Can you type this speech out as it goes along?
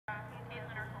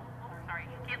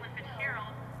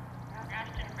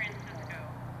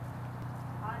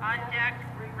On deck,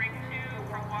 ring 2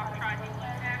 for walk, trot,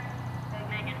 Equestrian,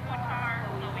 Megan Hutar,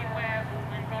 Chloe Webb,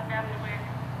 Lindsay Bestwick,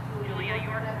 Julia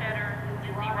Yorkstetter,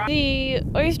 Lindsay Ross. The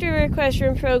Oyster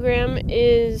Equestrian program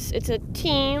it's a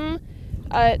team.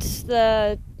 It's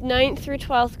the 9th through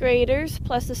 12th graders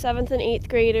plus the 7th and 8th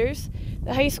graders.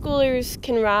 The high schoolers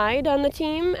can ride on the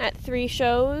team at 3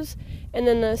 shows, and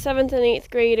then the 7th and 8th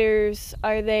graders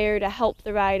are there to help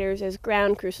the riders as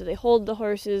ground crew. So they hold the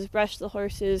horses, brush the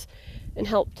horses, and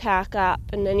help tack up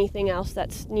and anything else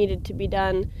that's needed to be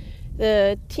done.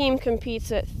 The team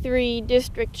competes at 3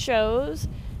 district shows,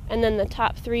 and then the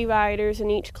top 3 riders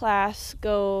in each class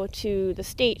go to the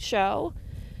state show.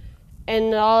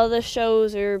 And all the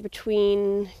shows are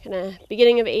between kind of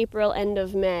beginning of April, end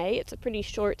of May. It's a pretty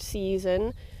short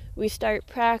season. We start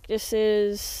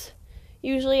practices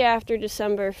usually after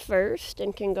December 1st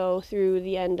and can go through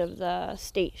the end of the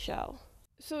state show.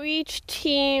 So each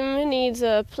team needs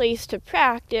a place to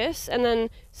practice, and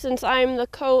then since I'm the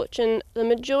coach and the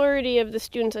majority of the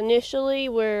students initially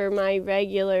were my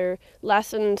regular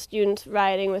lesson students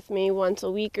riding with me once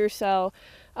a week or so,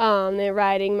 they're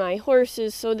riding my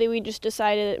horses, so we just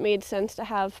decided it made sense to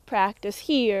have practice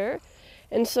here.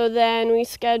 And so then we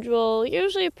schedule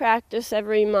usually a practice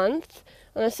every month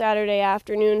on a Saturday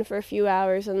afternoon for a few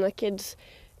hours, and the kids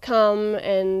come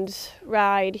and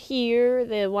ride here.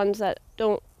 The ones that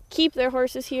don't keep their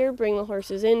horses here bring the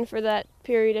horses in for that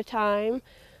period of time.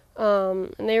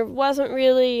 And there wasn't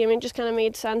really, it just kind of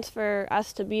made sense for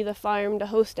us to be the farm to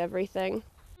host everything.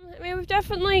 We've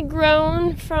definitely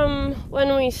grown from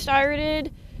when we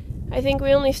started. I think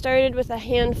we only started with a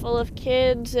handful of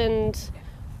kids and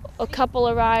a couple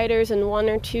of riders and 1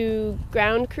 or 2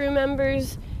 ground crew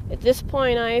members. At this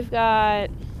point, I've got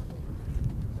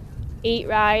 8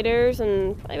 riders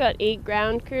and probably about 8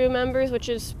 ground crew members, which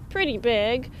is pretty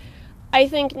big. I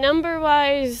think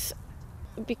number-wise,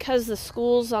 because the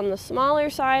school's on the smaller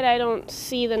side, I don't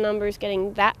see the numbers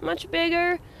getting that much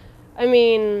bigger.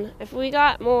 If we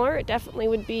got more, it definitely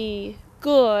would be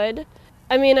good.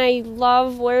 I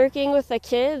love working with the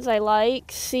kids. I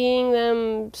like seeing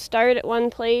them start at one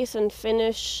place and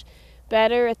finish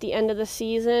better at the end of the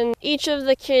season. Each of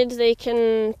the kids, they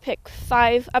can pick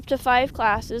up to 5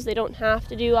 classes. They don't have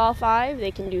to do all 5.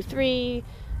 They can do 3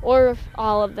 or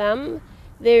all of them.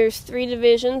 There's 3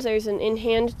 divisions. There's an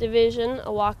in-hand division,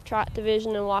 a walk-trot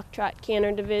division, and a walk-trot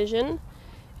canter division.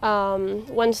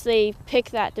 Once they pick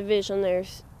that division, they're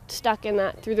stuck in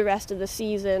that through the rest of the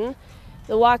season.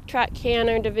 The walk-trot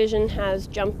canter division has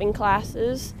jumping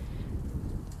classes.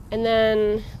 And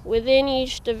then within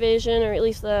each division, or at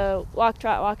least the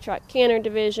walk-trot canter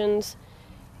divisions,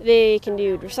 they can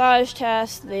do dressage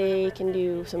tests, they can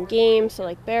do some games, so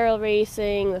like barrel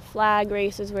racing, the flag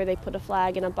races where they put a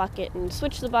flag in a bucket and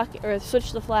switch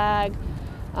the flag,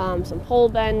 some pole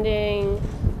bending.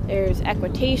 There's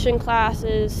equitation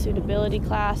classes, suitability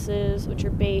classes, which are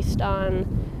based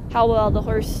on how well the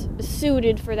horse is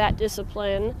suited for that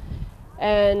discipline.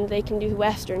 And they can do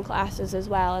Western classes as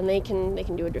well, and they can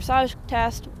do a dressage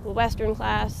test, a Western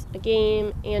class, a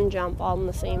game, and jump all in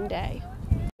the same day.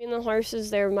 The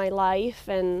horses, they're my life,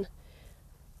 and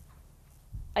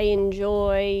I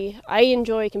enjoy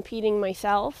competing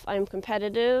myself. I'm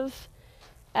competitive,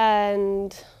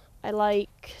 and I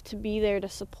like to be there to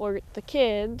support the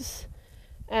kids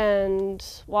and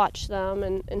watch them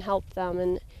and help them.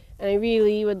 And I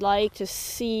really would like to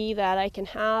see that I can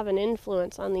have an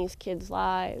influence on these kids'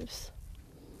 lives.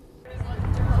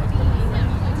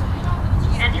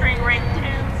 Entering ring 2,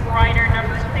 rider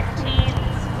number 16,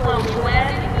 Chloe Webb,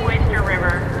 Oyster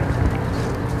River.